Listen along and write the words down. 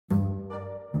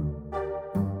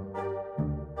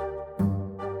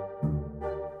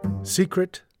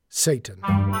Secret Satan.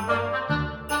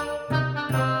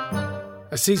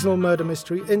 A seasonal murder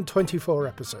mystery in 24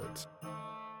 episodes.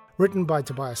 Written by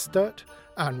Tobias Sturt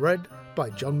and read by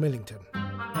John Millington.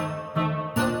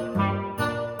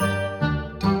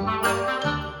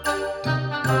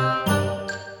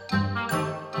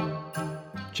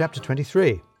 Chapter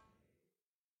 23.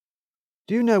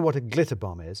 Do you know what a glitter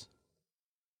bomb is?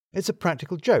 It's a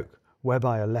practical joke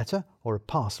whereby a letter or a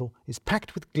parcel is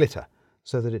packed with glitter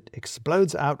so that it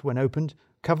explodes out when opened,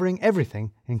 covering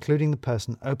everything, including the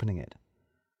person opening it.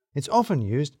 It's often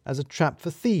used as a trap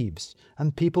for thieves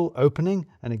and people opening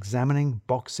and examining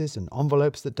boxes and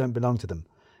envelopes that don't belong to them,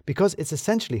 because it's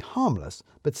essentially harmless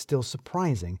but still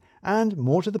surprising and,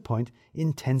 more to the point,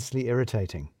 intensely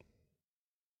irritating.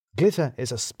 Glitter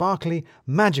is a sparkly,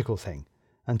 magical thing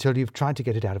until you've tried to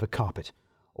get it out of a carpet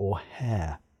or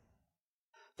hair.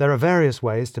 There are various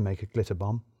ways to make a glitter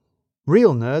bomb.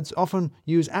 Real nerds often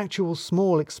use actual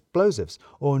small explosives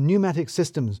or pneumatic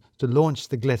systems to launch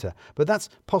the glitter, but that's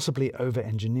possibly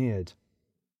over-engineered.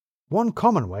 One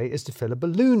common way is to fill a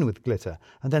balloon with glitter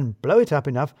and then blow it up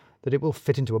enough that it will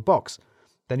fit into a box.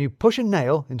 Then you push a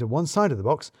nail into one side of the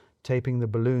box, taping the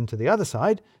balloon to the other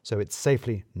side so it's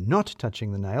safely not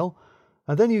touching the nail,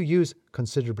 and then you use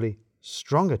considerably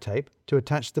stronger tape to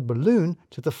attach the balloon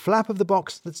to the flap of the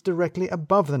box that's directly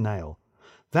above the nail.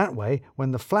 That way,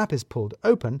 when the flap is pulled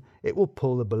open, it will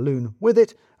pull the balloon with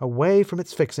it away from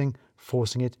its fixing,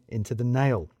 forcing it into the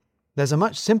nail. There's a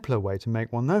much simpler way to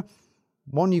make one, though.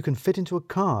 One you can fit into a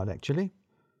card, actually.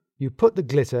 You put the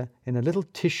glitter in a little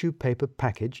tissue paper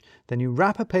package, then you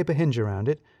wrap a paper hinge around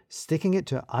it, sticking it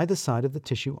to either side of the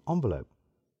tissue envelope.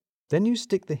 Then you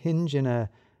stick the hinge in a,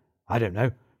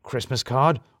 Christmas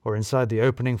card, or inside the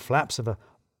opening flaps of a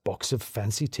box of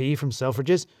fancy tea from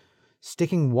Selfridges,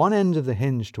 sticking one end of the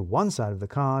hinge to one side of the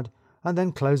card, and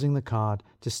then closing the card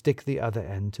to stick the other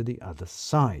end to the other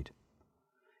side.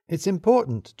 It's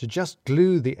important to just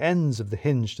glue the ends of the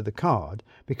hinge to the card,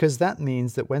 because that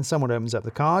means that when someone opens up the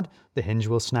card, the hinge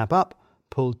will snap up,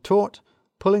 pull taut,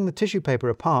 pulling the tissue paper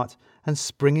apart and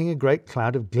springing a great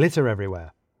cloud of glitter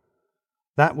everywhere.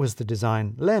 That was the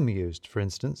design Lem used, for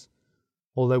instance,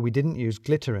 although we didn't use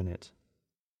glitter in it.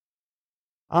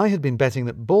 I had been betting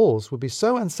that Balls would be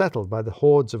so unsettled by the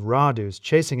hordes of Radus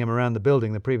chasing him around the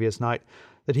building the previous night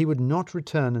that he would not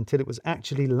return until it was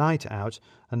actually light out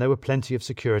and there were plenty of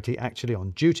security actually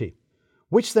on duty,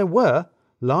 which there were,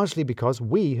 largely because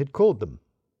we had called them.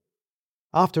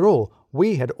 After all,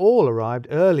 we had all arrived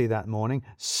early that morning,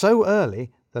 so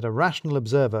early that a rational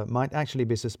observer might actually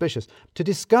be suspicious, to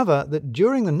discover that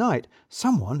during the night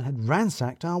someone had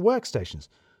ransacked our workstations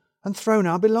and thrown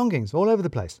our belongings all over the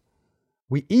place.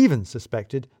 We even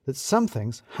suspected that some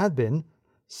things had been,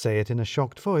 say it in a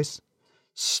shocked voice,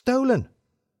 stolen.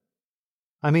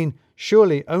 I mean,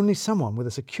 surely only someone with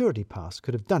a security pass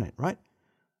could have done it, right?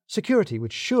 Security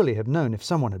would surely have known if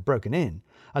someone had broken in.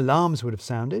 Alarms would have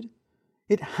sounded.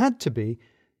 It had to be,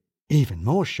 even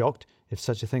more shocked, if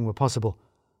such a thing were possible,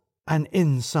 an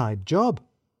inside job.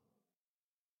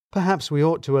 Perhaps we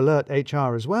ought to alert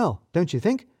HR as well, don't you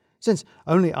think? Since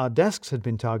only our desks had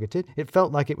been targeted, it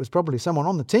felt like it was probably someone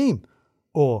on the team,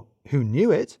 or who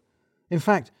knew it. In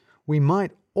fact, we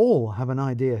might all have an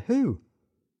idea who.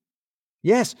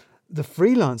 Yes, the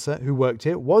freelancer who worked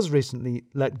here was recently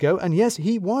let go, and yes,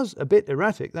 he was a bit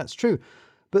erratic, that's true,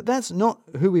 but that's not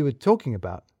who we were talking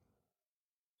about.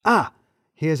 Ah,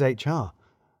 here's HR.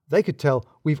 They could tell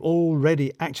we've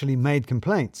already actually made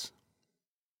complaints.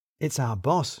 It's our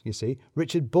boss, you see,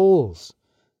 Richard Balls.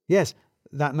 Yes,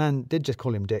 that man did just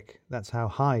call him Dick. That's how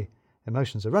high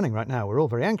emotions are running right now. We're all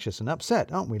very anxious and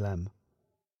upset, aren't we, Lem?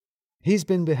 He's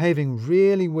been behaving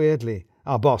really weirdly.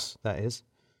 Our boss, that is.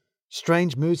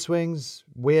 Strange mood swings,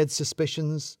 weird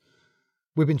suspicions.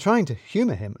 We've been trying to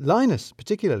humour him, Linus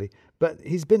particularly, but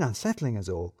he's been unsettling us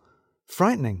all.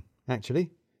 Frightening,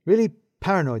 actually. Really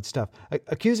paranoid stuff,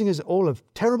 accusing us all of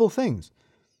terrible things.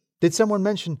 Did someone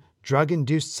mention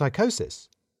drug-induced psychosis?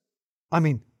 I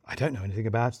mean, I don't know anything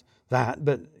about that,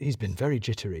 but he's been very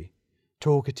jittery,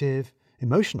 talkative,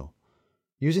 emotional,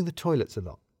 using the toilets a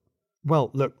lot.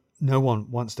 Well, look, no one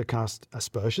wants to cast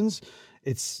aspersions.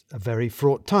 It's a very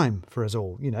fraught time for us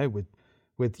all,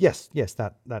 with yes,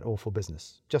 that awful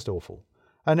business, just awful.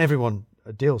 And everyone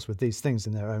deals with these things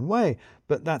in their own way,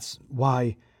 but that's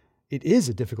why it is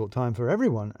a difficult time for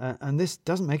everyone, and this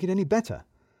doesn't make it any better.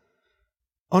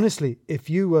 Honestly, if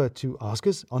you were to ask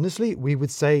us, honestly, we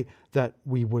would say that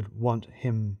we would want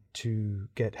him to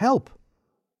get help.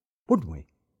 Wouldn't we?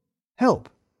 Help.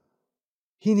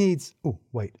 He needs... Oh,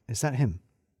 wait, is that him?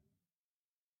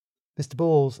 Mr.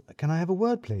 Balls, can I have a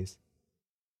word, please?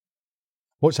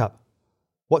 What's up?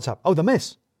 What's up? Oh, the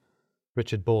miss!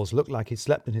 Richard Balls looked like he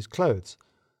slept in his clothes.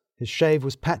 His shave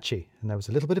was patchy, and there was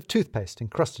a little bit of toothpaste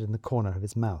encrusted in the corner of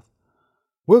his mouth.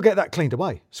 We'll get that cleaned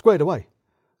away, squared away.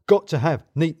 Got to have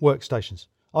neat workstations.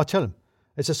 I tell him,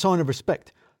 it's a sign of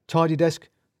respect. Tidy desk,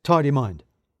 tidy mind.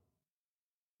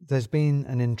 There's been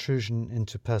an intrusion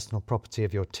into personal property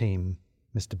of your team,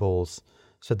 Mr. Balls,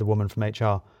 said the woman from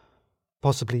HR.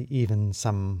 Possibly even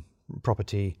some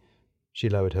property, she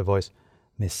lowered her voice,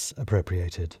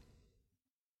 misappropriated.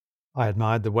 I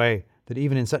admired the way that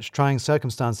even in such trying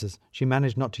circumstances she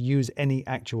managed not to use any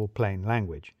actual plain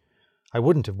language. I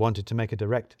wouldn't have wanted to make a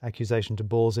direct accusation to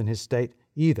Balls in his state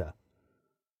either.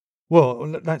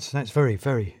 Well, that's very,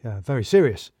 very, very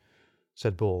serious,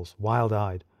 said Balls,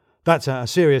 wild-eyed. That's a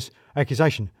serious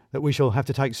accusation that we shall have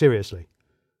to take seriously.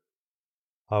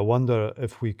 I wonder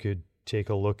if we could take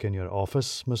a look in your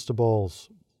office, Mr. Balls,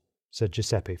 said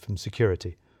Giuseppe from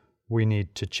security. We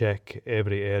need to check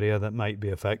every area that might be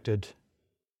affected.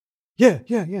 Yeah,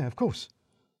 of course,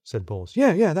 said Balls.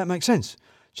 Yeah, that makes sense.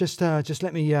 Just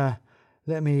let me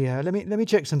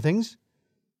check some things.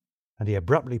 And he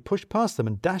abruptly pushed past them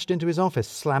and dashed into his office,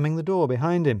 slamming the door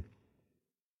behind him.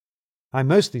 I'm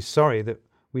mostly sorry that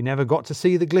we never got to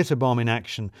see the glitter bomb in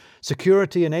action.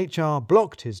 Security and HR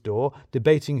blocked his door,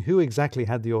 debating who exactly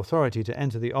had the authority to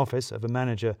enter the office of a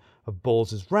manager of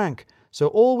Balls's rank, so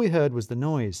all we heard was the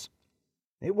noise.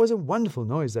 It was a wonderful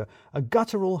noise, though, a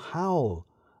guttural howl,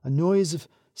 a noise of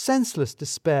senseless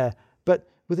despair, but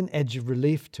with an edge of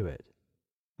relief to it.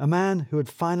 A man who had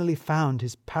finally found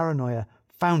his paranoia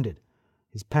founded,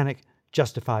 his panic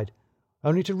justified,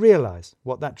 only to realize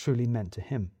what that truly meant to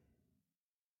him.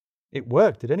 It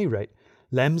worked, at any rate.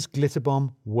 Lem's glitter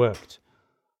bomb worked.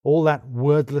 All that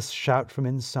wordless shout from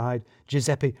inside,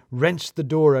 Giuseppe wrenched the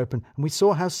door open, and we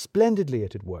saw how splendidly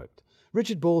it had worked.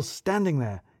 Richard Balls standing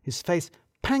there, his face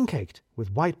pancaked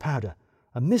with white powder,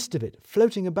 a mist of it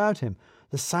floating about him,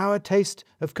 the sour taste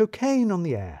of cocaine on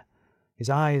the air, his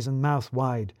eyes and mouth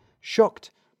wide, shocked,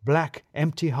 black,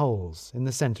 empty holes in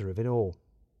the centre of it all.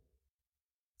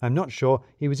 I'm not sure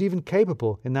he was even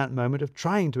capable in that moment of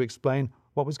trying to explain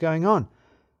what was going on,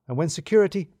 and when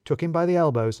security took him by the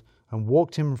elbows and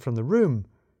walked him from the room,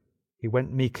 he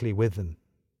went meekly with them.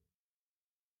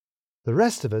 The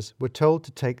rest of us were told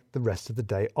to take the rest of the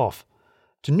day off,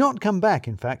 to not come back,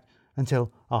 in fact,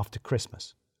 until after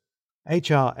Christmas.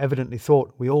 HR evidently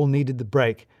thought we all needed the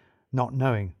break, not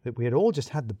knowing that we had all just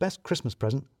had the best Christmas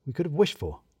present we could have wished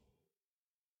for.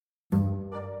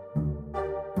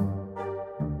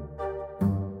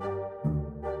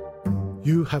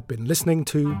 You have been listening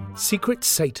to Secret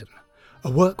Satan,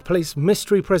 a workplace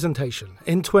mystery presentation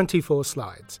in 24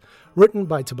 slides, written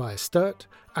by Tobias Sturt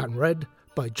and read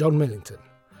by John Millington.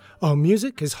 Our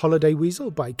music is Holiday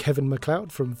Weasel by Kevin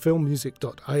MacLeod from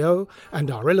filmmusic.io, and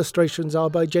our illustrations are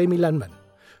by Jamie Lenman,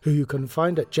 who you can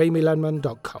find at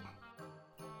jamielenman.com.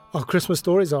 Our Christmas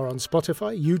stories are on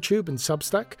Spotify, YouTube and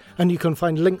Substack, and you can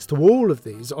find links to all of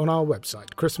these on our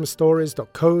website,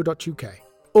 christmasstories.co.uk.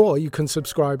 Or you can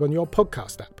subscribe on your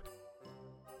podcast app.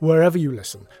 Wherever you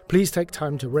listen, please take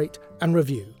time to rate and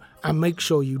review, and make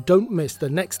sure you don't miss the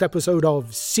next episode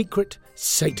of Secret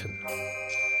Satan.